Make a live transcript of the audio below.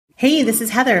Hey, this is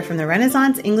Heather from the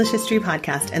Renaissance English History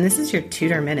Podcast, and this is your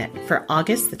Tudor Minute for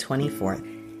August the 24th.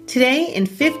 Today, in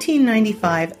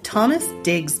 1595, Thomas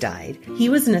Digges died. He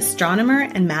was an astronomer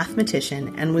and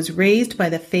mathematician and was raised by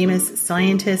the famous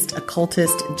scientist,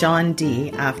 occultist John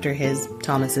Dee after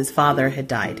Thomas's father had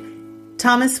died.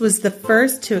 Thomas was the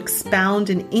first to expound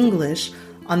in English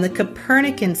on the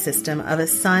Copernican system of a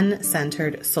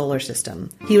sun-centered solar system.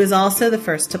 He was also the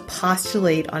first to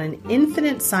postulate on an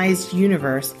infinite-sized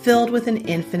universe filled with an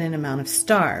infinite amount of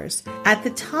stars. At the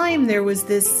time, there was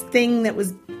this thing that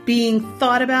was being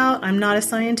thought about. I'm not a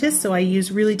scientist, so I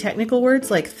use really technical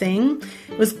words like thing.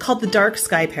 It was called the dark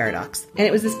sky paradox. And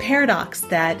it was this paradox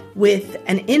that with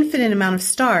an infinite amount of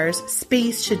stars,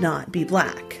 space should not be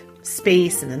black.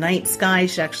 Space and the night sky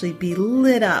should actually be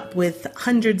lit up with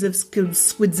hundreds of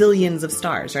squadzillions of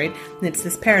stars, right? And it's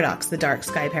this paradox, the dark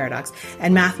sky paradox.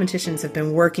 And mathematicians have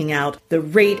been working out the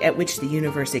rate at which the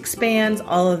universe expands,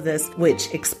 all of this,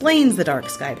 which explains the dark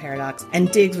sky paradox.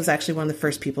 And Digges was actually one of the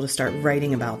first people to start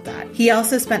writing about that. He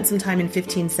also spent some time in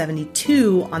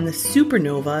 1572 on the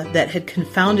supernova that had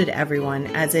confounded everyone,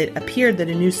 as it appeared that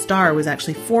a new star was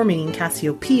actually forming in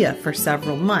Cassiopeia for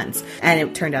several months. And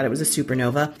it turned out it was a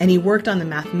supernova. And he worked on the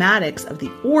mathematics of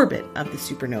the orbit of the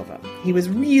supernova. He was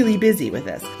really busy with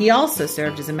this. He also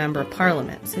served as a member of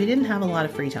parliament, so he didn't have a lot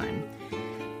of free time.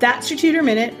 That's your Tudor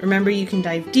Minute. Remember, you can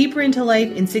dive deeper into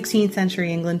life in 16th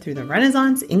century England through the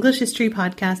Renaissance English History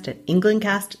Podcast at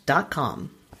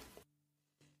englandcast.com.